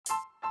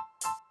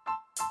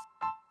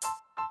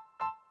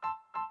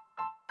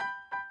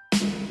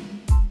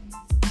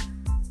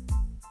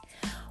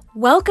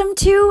Welcome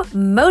to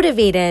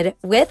Motivated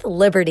with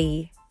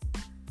Liberty.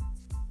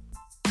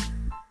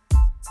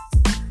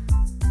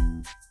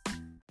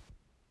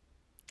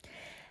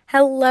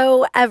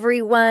 Hello,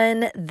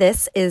 everyone.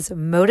 This is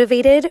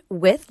Motivated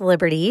with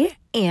Liberty,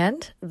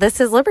 and this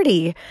is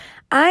Liberty.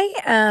 I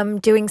am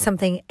doing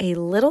something a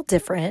little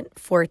different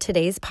for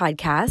today's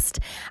podcast.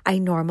 I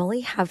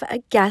normally have a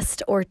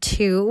guest or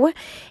two,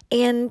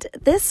 and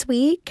this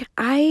week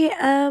I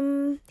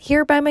am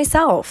here by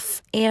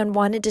myself and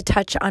wanted to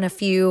touch on a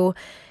few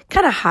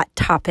kind of hot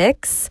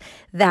topics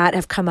that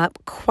have come up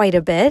quite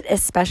a bit,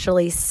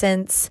 especially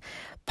since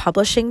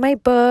publishing my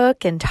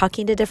book and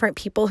talking to different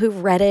people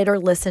who've read it or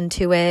listened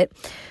to it,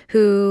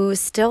 who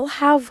still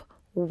have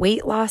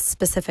weight loss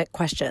specific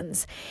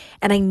questions.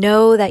 And I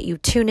know that you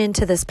tune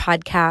into this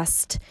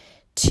podcast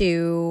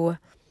to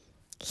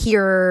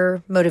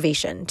hear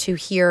motivation, to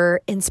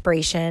hear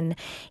inspiration.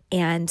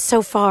 And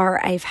so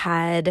far, I've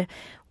had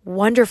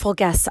wonderful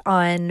guests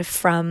on,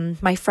 from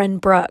my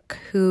friend Brooke,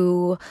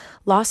 who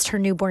lost her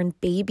newborn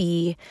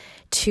baby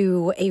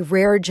to a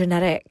rare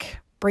genetic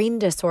brain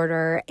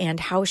disorder, and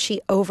how she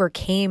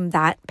overcame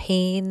that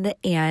pain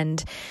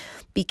and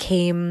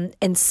became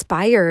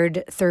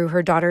inspired through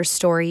her daughter's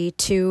story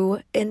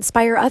to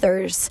inspire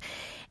others.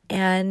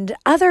 And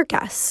other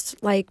guests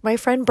like my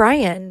friend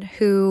Brian,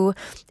 who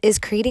is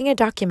creating a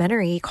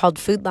documentary called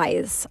Food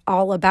Lies,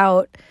 all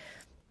about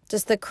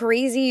just the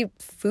crazy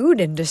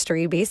food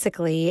industry,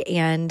 basically,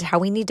 and how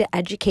we need to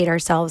educate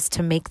ourselves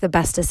to make the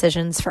best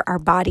decisions for our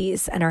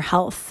bodies and our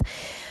health.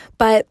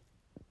 But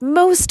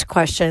most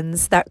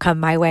questions that come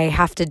my way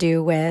have to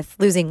do with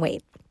losing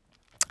weight,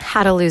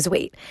 how to lose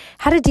weight,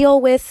 how to deal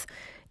with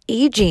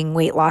aging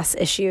weight loss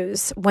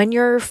issues. When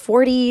you're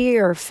 40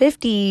 or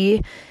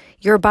 50,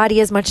 your body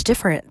is much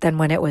different than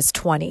when it was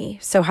 20.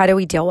 So how do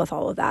we deal with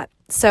all of that?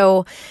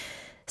 So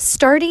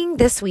starting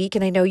this week,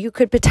 and I know you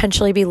could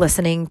potentially be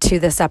listening to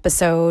this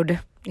episode,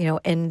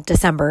 in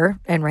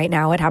December, and right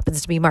now it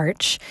happens to be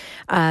March.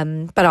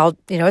 But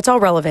it's all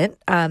relevant.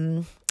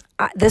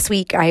 This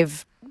week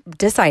I've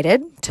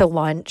decided to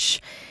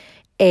launch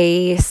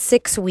a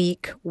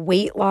 6-week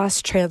weight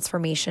loss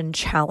transformation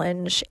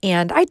challenge.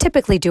 And I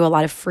typically do a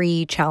lot of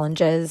free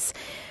challenges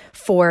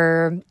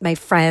for my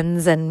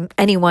friends and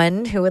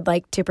anyone who would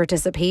like to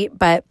participate.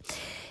 But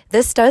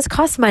this does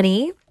cost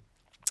money.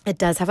 It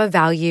does have a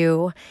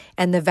value,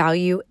 and the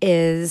value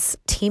is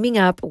teaming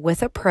up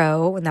with a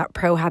pro, and that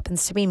pro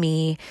happens to be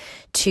me,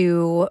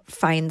 to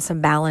find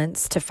some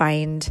balance, to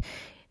find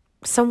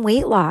some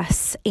weight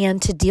loss,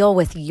 and to deal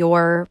with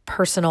your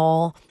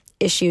personal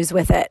issues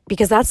with it.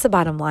 Because that's the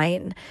bottom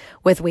line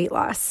with weight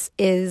loss,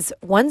 is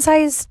one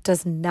size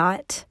does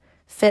not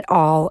fit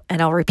all.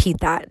 And I'll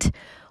repeat that.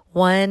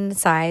 One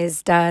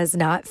size does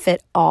not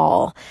fit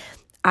all.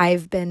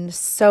 I've been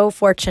so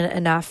fortunate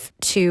enough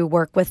to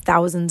work with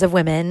thousands of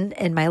women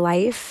in my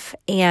life.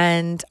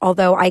 And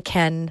although I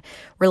can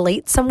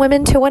relate some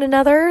women to one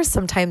another,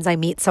 sometimes I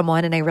meet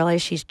someone and I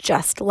realize she's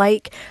just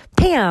like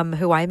Pam,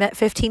 who I met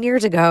 15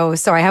 years ago.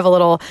 So I have a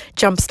little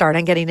jump start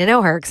on getting to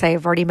know her because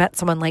I've already met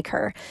someone like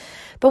her.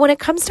 But when it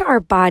comes to our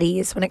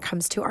bodies, when it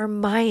comes to our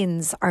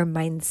minds, our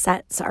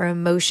mindsets, our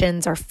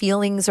emotions, our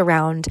feelings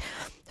around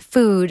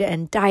food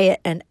and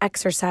diet and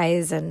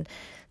exercise and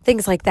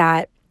things like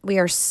that, we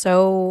are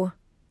so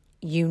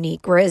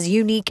unique. We're as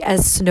unique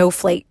as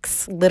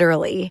snowflakes,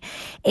 literally.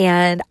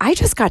 And I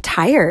just got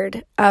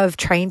tired of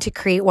trying to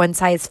create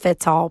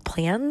one-size-fits-all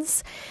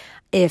plans.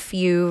 If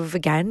you've,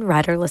 again,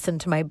 read or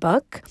listened to my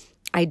book,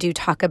 I do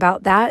talk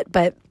about that.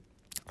 But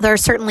there are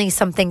certainly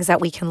some things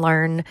that we can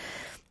learn,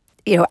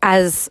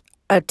 as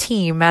a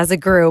team, as a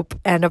group,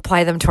 and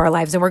apply them to our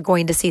lives. And we're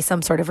going to see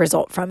some sort of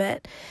result from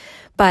it.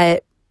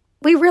 But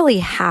we really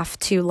have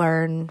to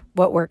learn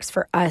what works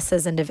for us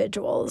as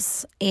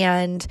individuals.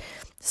 And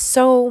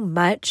so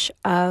much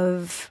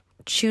of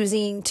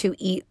choosing to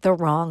eat the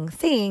wrong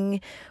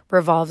thing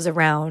revolves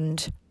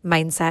around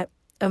mindset,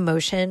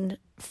 emotion,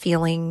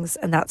 feelings,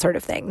 and that sort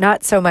of thing.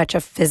 Not so much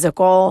a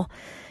physical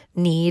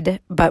need,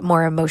 but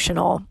more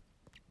emotional.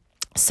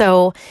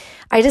 So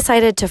I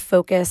decided to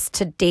focus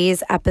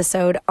today's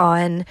episode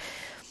on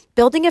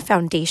building a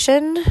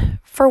foundation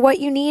for what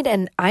you need.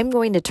 And I'm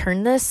going to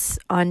turn this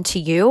on to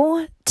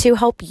you to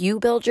help you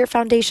build your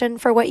foundation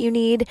for what you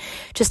need,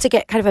 just to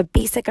get kind of a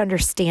basic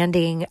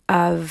understanding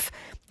of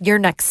your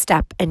next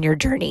step in your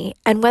journey.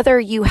 And whether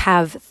you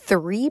have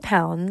 3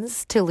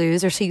 pounds to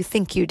lose, or so you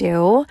think you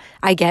do,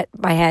 I get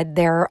my head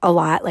there a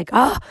lot, like,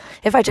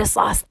 if I just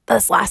lost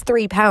this last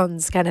 3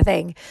 pounds kind of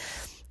thing.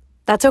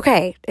 That's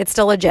okay. It's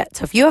still legit.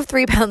 So if you have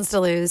 3 pounds to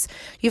lose,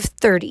 you have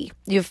 30,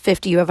 you have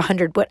 50, you have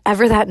 100,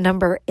 whatever that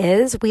number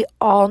is, we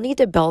all need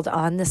to build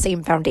on the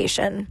same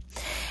foundation.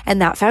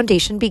 And that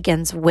foundation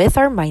begins with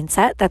our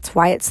mindset. That's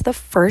why it's the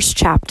first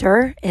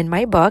chapter in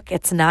my book.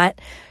 It's not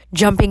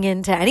jumping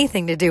into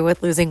anything to do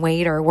with losing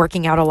weight or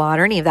working out a lot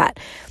or any of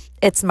that.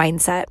 it's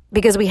mindset,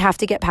 because we have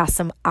to get past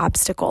some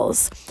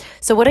obstacles.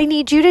 So what I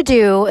need you to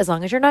do, as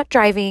long as you're not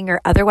driving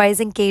or otherwise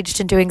engaged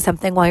in doing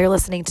something while you're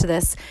listening to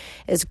this,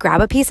 is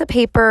grab a piece of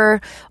paper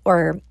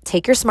or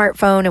take your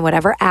smartphone and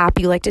whatever app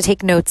you like to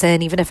take notes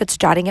in, even if it's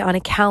jotting it on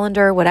a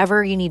calendar,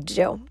 whatever you need to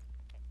do.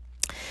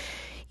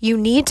 You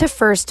need to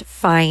first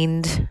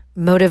find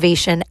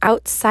motivation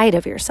outside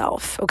of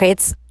yourself. Okay,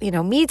 it's,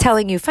 me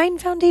telling you, find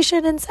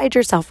foundation inside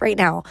yourself right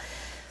now.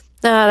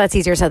 That's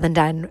easier said than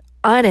done.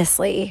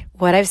 Honestly,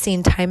 what I've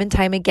seen time and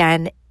time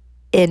again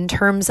in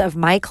terms of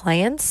my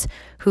clients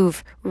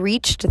who've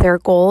reached their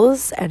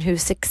goals and who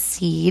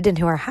succeed and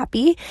who are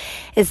happy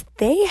is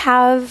they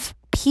have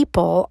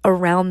people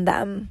around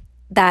them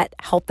that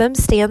help them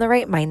stay in the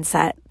right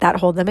mindset, that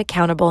hold them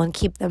accountable and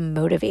keep them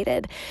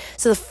motivated.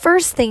 So the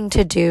first thing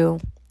to do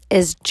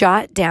is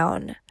jot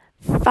down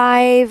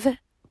 5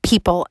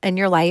 people in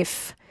your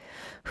life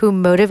who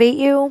motivate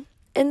you,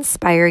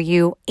 inspire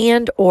you,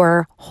 and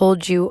or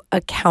hold you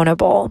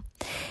accountable.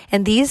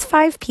 And these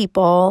 5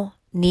 people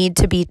need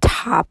to be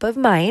top of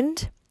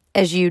mind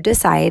as you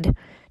decide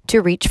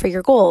to reach for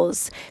your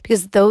goals,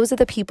 because those are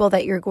the people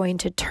that you're going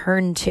to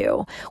turn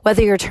to,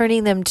 whether you're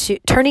turning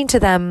to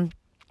them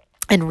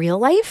in real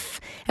life.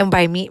 And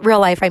by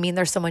real life, I mean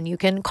there's someone you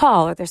can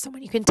call, or there's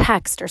someone you can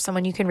text, or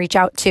someone you can reach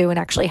out to and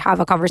actually have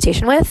a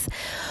conversation with,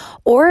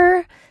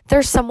 or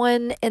there's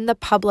someone in the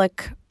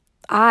public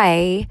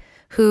eye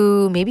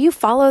who maybe you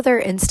follow their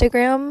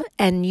Instagram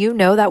and you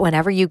know that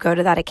whenever you go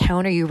to that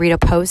account or you read a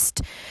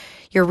post,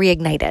 you're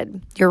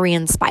reignited, you're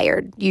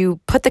re-inspired, you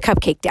put the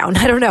cupcake down,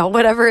 I don't know,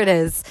 whatever it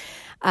is.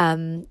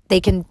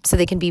 They can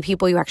be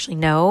people you actually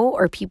know,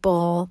 or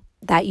people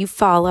that you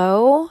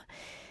follow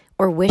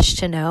or wish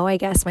to know, I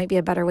guess might be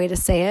a better way to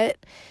say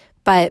it.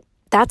 But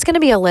that's going to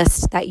be a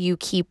list that you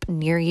keep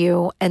near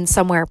you and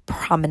somewhere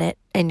prominent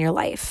in your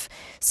life.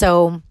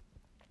 So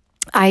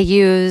I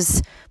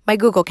use my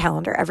Google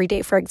Calendar every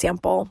day, for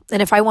example.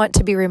 And if I want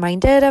to be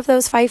reminded of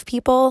those 5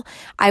 people,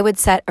 I would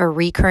set a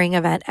recurring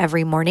event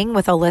every morning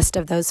with a list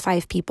of those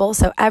 5 people.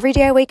 So every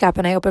day I wake up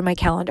and I open my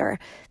calendar,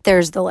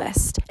 there's the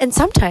list. And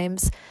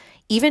sometimes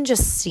even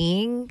just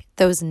seeing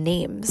those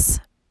names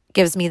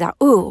gives me that,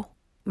 ooh,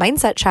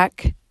 mindset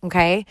check.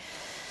 Okay.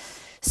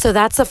 So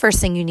that's the first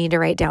thing you need to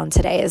write down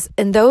today is,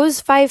 and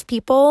those 5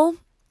 people,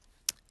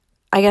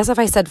 I guess if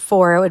I said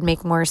 4, it would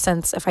make more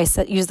sense if I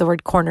use the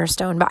word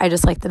cornerstone, but I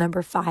just like the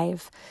number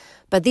 5.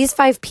 But these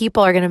 5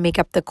 people are going to make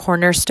up the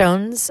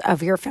cornerstones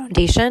of your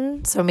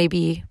foundation. So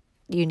maybe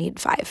you need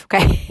 5,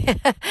 okay?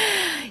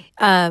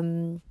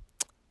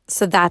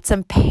 So that's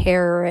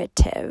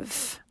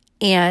imperative.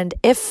 And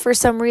if for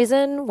some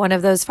reason one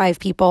of those 5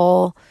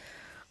 people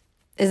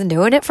isn't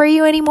doing it for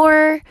you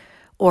anymore,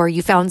 or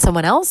you found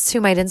someone else who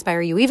might inspire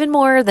you even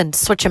more, then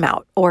switch them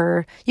out.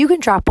 Or you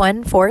can drop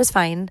one, 4 is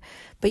fine,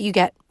 but you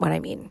get what I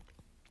mean.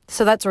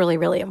 So that's really,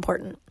 really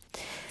important.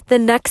 The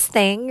next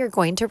thing you're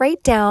going to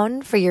write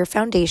down for your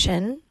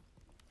foundation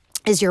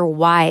is your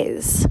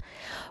whys.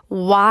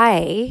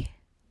 Why?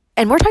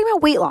 And we're talking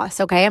about weight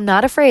loss, okay? I'm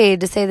not afraid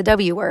to say the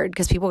W word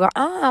because people go,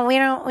 oh, we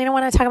don't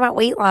want to talk about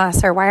weight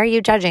loss, or why are you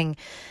judging?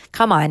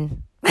 Come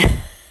on.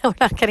 We're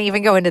not going to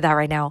even go into that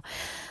right now.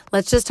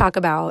 Let's just talk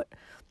about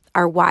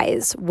our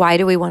whys. Why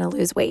do we want to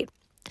lose weight?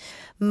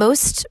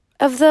 Most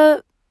of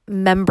the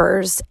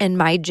members in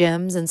my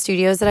gyms and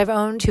studios that I've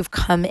owned who've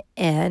come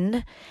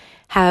in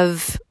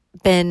have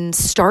been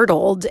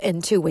startled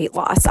into weight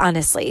loss,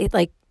 honestly.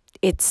 Like,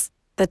 it's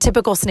the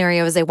typical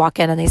scenario is they walk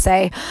in and they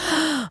say,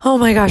 oh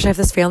my gosh, I have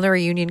this family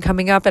reunion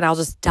coming up and I'll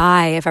just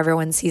die if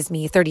everyone sees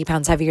me 30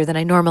 pounds heavier than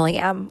I normally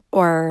am.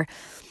 Or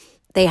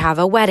they have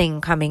a wedding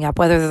coming up,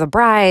 whether they're the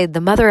bride,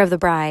 the mother of the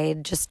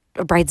bride, just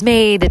a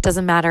bridesmaid, it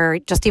doesn't matter,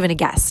 just even a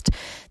guest.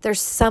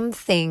 There's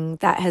something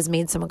that has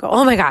made someone go,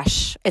 oh my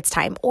gosh, it's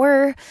time.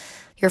 Or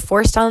you're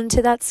forced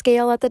onto that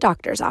scale at the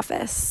doctor's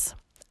office,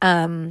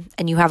 and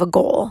you have a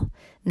goal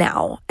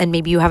now, and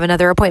maybe you have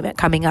another appointment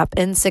coming up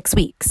in 6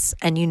 weeks,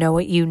 and you know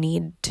what you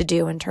need to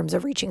do in terms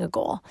of reaching a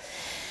goal.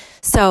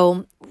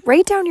 So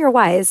write down your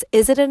whys.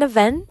 Is it an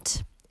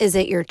event? Is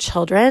it your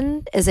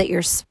children? Is it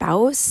your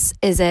spouse?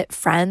 Is it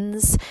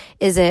friends?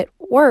 Is it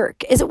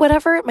work? Is it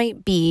whatever it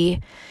might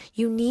be?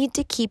 You need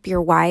to keep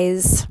your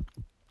whys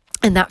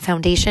in that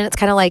foundation. It's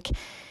kind of like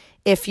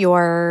if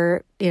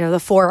you're, the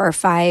 4 or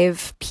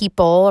 5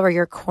 people or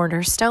your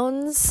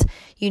cornerstones,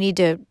 you need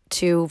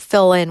to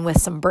fill in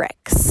with some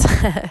bricks.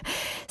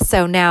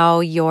 So now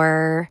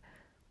your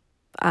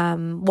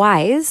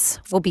whys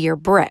will be your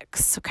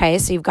bricks. Okay.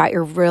 So you've got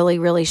your really,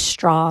 really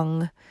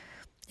strong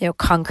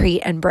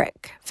concrete and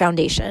brick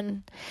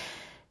foundation.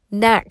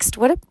 Next,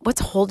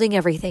 what's holding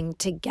everything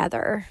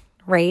together,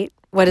 right?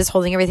 What is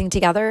holding everything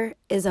together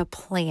is a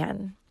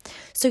plan.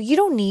 So you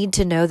don't need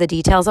to know the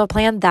details of a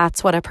plan.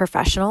 That's what a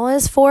professional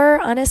is for,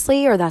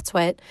 honestly, or that's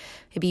what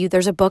maybe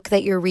there's a book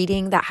that you're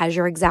reading that has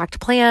your exact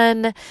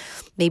plan.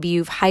 Maybe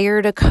you've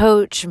hired a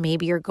coach.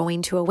 Maybe you're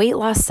going to a weight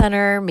loss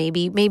center.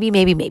 Maybe.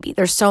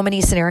 There's so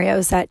many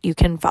scenarios that you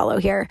can follow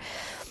here,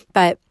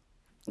 but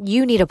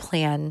you need a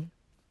plan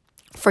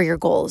for your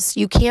goals.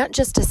 You can't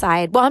just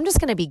decide, well, I'm just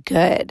going to be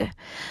good,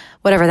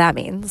 whatever that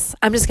means.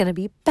 I'm just going to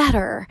be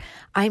better.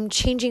 I'm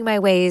changing my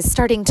ways.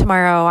 Starting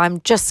tomorrow,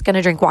 I'm just going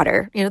to drink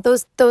water.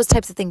 Those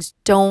types of things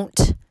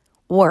don't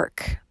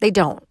work. They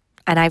don't.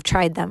 And I've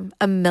tried them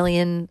a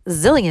million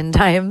zillion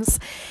times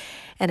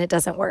and it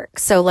doesn't work.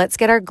 So let's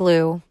get our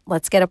glue.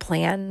 Let's get a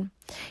plan.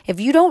 If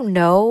you don't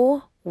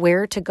know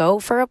where to go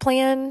for a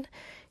plan,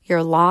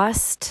 you're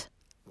lost.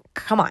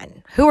 Come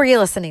on. Who are you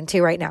listening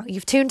to right now?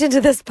 You've tuned into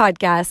this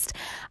podcast.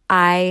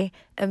 I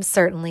am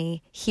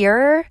certainly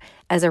here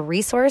as a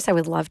resource. I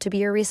would love to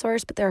be a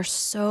resource, but there are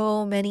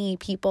so many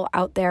people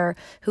out there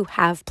who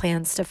have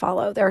plans to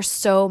follow. There are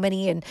so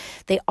many, and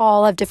they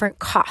all have different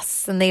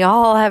costs, and they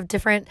all have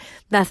different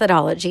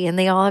methodology, and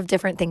they all have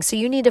different things. So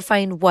you need to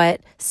find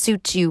what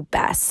suits you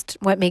best,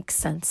 what makes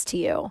sense to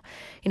you.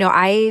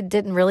 I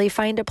didn't really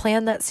find a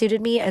plan that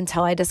suited me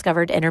until I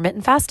discovered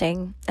intermittent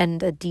fasting, and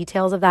the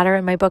details of that are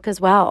in my book as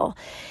well.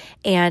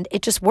 And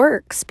it just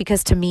works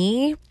because to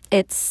me,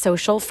 it's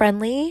social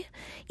friendly.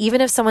 Even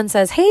if someone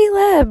says, hey,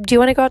 Lib, do you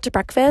want to go out to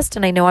breakfast?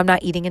 And I know I'm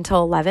not eating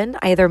until 11.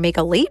 I either make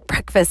a late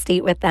breakfast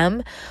date with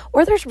them,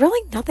 or there's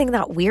really nothing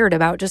that weird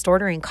about just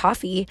ordering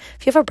coffee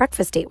if you have a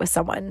breakfast date with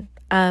someone.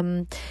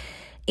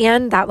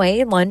 And that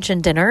way, lunch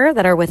and dinner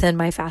that are within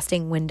my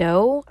fasting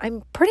window,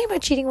 I'm pretty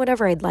much eating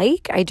whatever I'd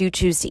like. I do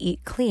choose to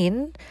eat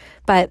clean,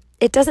 but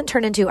it doesn't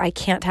turn into, I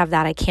can't have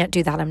that, I can't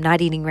do that, I'm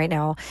not eating right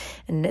now,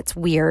 and it's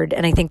weird.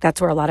 And I think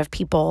that's where a lot of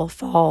people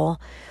fall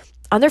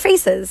on their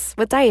faces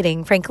with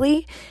dieting,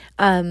 frankly.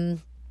 So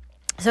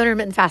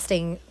intermittent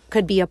fasting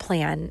could be a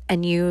plan,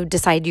 and you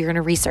decide you're going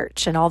to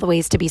research and all the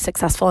ways to be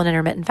successful in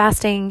intermittent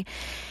fasting.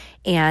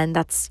 And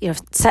that's,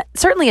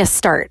 certainly a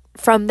start.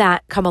 From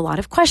that come a lot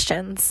of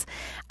questions.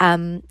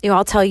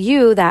 I'll tell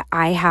you that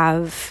I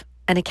have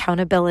an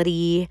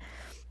accountability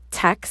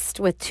text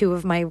with two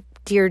of my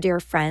dear,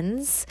 dear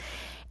friends.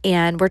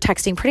 And we're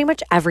texting pretty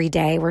much every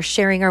day. We're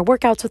sharing our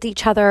workouts with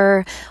each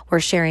other. We're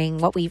sharing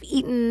what we've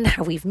eaten,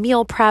 how we've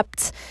meal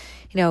prepped.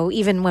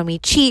 Even when we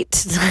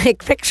cheat,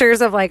 like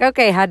pictures of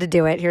okay, had to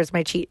do it. Here's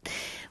my cheat.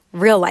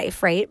 Real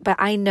life, right? But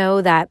I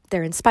know that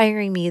they're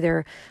inspiring me.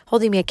 They're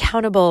holding me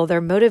accountable.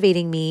 They're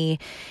motivating me.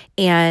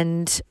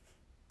 And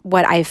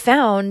what I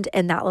found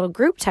in that little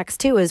group text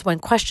too is when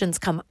questions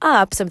come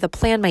up, so the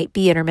plan might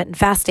be intermittent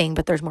fasting,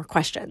 but there's more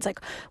questions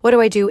like, what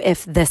do I do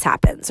if this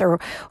happens? Or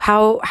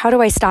how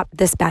do I stop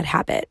this bad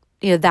habit?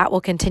 That will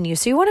continue.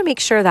 So you want to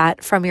make sure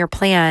that from your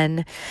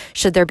plan,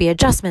 should there be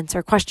adjustments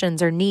or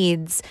questions or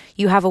needs,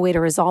 you have a way to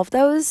resolve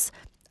those.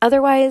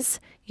 Otherwise,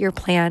 your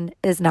plan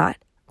is not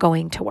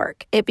going to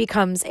work. It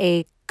becomes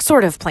a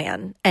sort of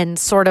plan, and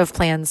sort of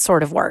plans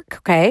sort of work.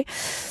 Okay.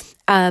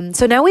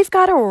 So now we've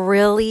got a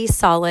really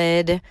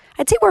solid,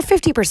 I'd say we're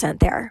 50%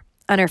 there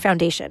on our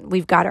foundation.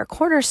 We've got our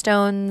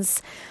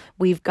cornerstones,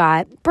 we've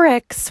got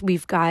bricks,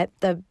 we've got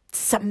the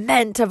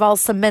cement of all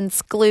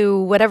cements,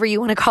 glue, whatever you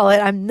want to call it.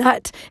 I'm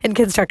not in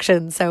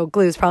construction, so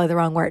glue is probably the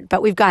wrong word,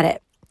 but we've got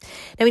it.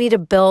 Now we need to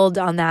build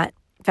on that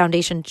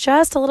foundation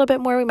just a little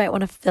bit more. We might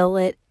want to fill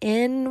it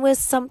in with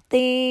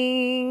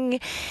something.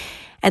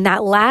 And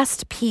that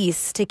last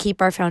piece to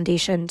keep our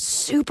foundation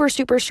super,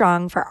 super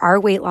strong for our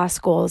weight loss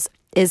goals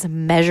is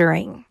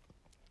measuring.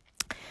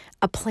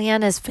 A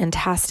plan is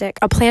fantastic.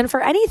 A plan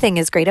for anything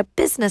is great. A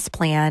business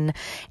plan,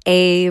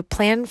 a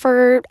plan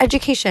for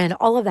education,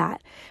 all of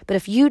that. But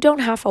if you don't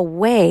have a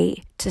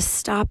way to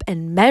stop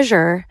and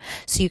measure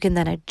so you can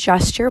then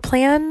adjust your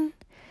plan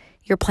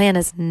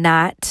is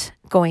not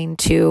going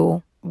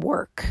to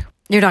work.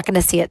 You're not going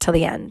to see it till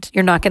the end.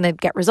 You're not going to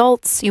get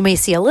results. You may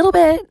see a little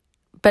bit,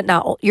 but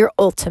not your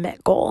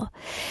ultimate goal.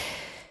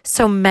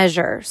 So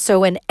measure.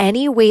 So in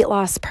any weight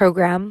loss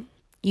program,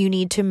 you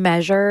need to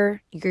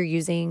measure. You're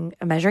using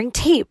a measuring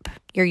tape.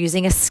 You're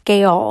using a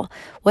scale.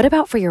 What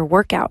about for your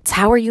workouts?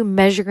 How are you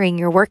measuring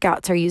your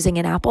workouts? Are you using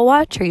an Apple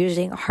Watch? Are you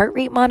using a heart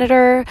rate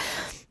monitor?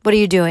 What are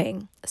you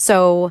doing?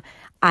 So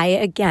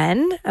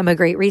I'm a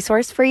great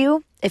resource for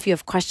you. If you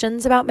have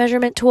questions about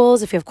measurement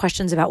tools, if you have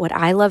questions about what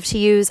I love to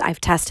use, I've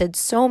tested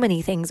so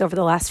many things over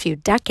the last few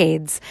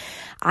decades.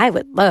 I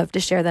would love to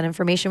share that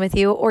information with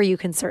you, or you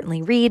can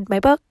certainly read my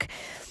book.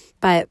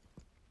 But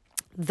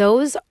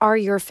those are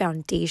your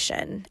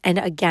foundation. And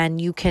again,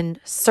 you can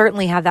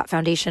certainly have that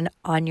foundation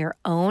on your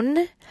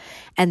own,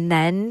 and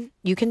then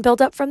you can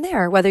build up from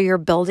there, whether you're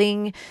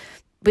building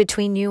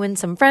between you and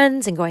some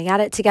friends and going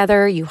at it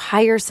together, you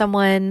hire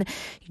someone,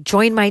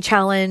 join my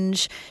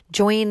challenge,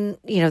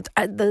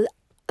 the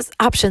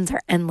options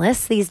are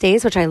endless these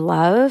days, which I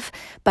love,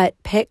 but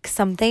pick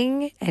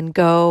something and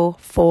go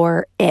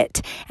for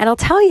it. And I'll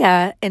tell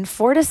you, in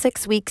 4 to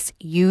 6 weeks,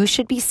 you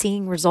should be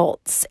seeing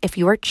results. If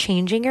you are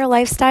changing your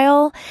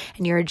lifestyle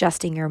and you're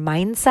adjusting your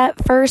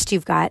mindset first,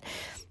 you've got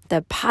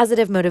the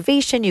positive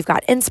motivation, you've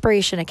got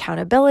inspiration,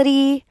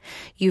 accountability,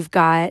 you've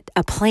got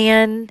a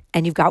plan,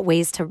 and you've got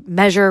ways to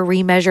measure,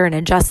 remeasure, and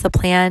adjust the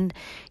plan.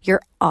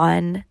 You're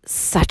on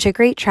such a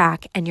great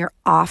track and you're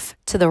off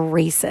to the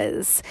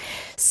races.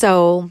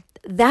 So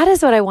that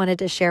is what I wanted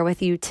to share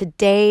with you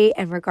today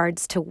in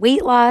regards to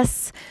weight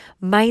loss,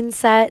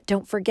 mindset.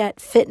 Don't forget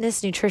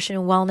fitness, nutrition,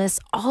 and wellness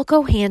all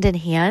go hand in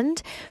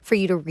hand for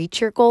you to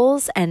reach your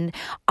goals. And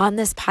on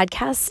this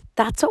podcast,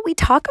 that's what we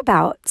talk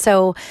about.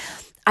 So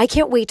I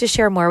can't wait to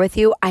share more with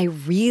you. I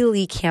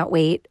really can't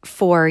wait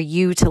for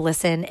you to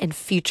listen in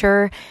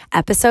future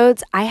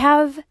episodes. I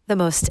have the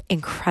most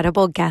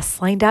incredible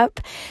guests lined up,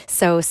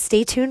 so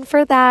stay tuned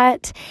for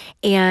that.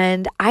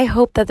 And I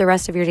hope that the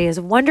rest of your day is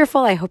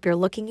wonderful. I hope you're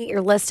looking at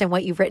your list and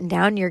what you've written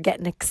down. You're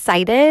getting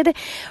excited.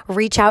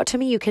 Reach out to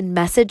me. You can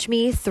message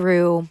me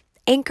through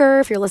Anchor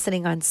if you're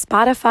listening on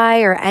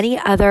Spotify or any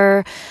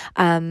other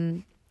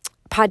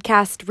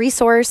podcast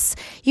resource.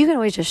 You can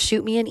always just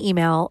shoot me an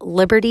email,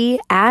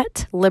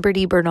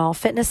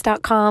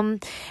 liberty@libertybernalfitness.com.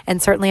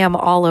 And certainly I'm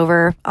all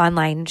over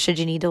online should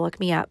you need to look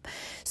me up.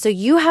 So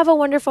you have a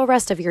wonderful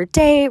rest of your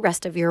day,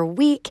 rest of your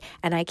week,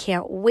 and I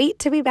can't wait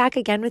to be back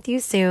again with you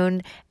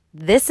soon.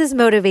 This is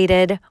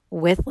Motivated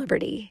with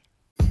Liberty.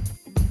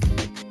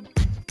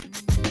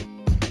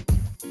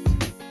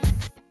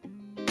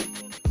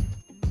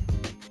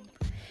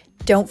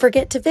 Don't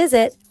forget to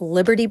visit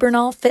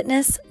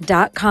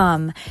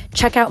libertybernalfitness.com.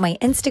 Check out my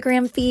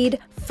Instagram feed,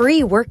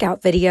 free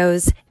workout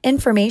videos,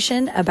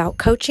 information about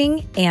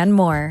coaching, and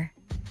more.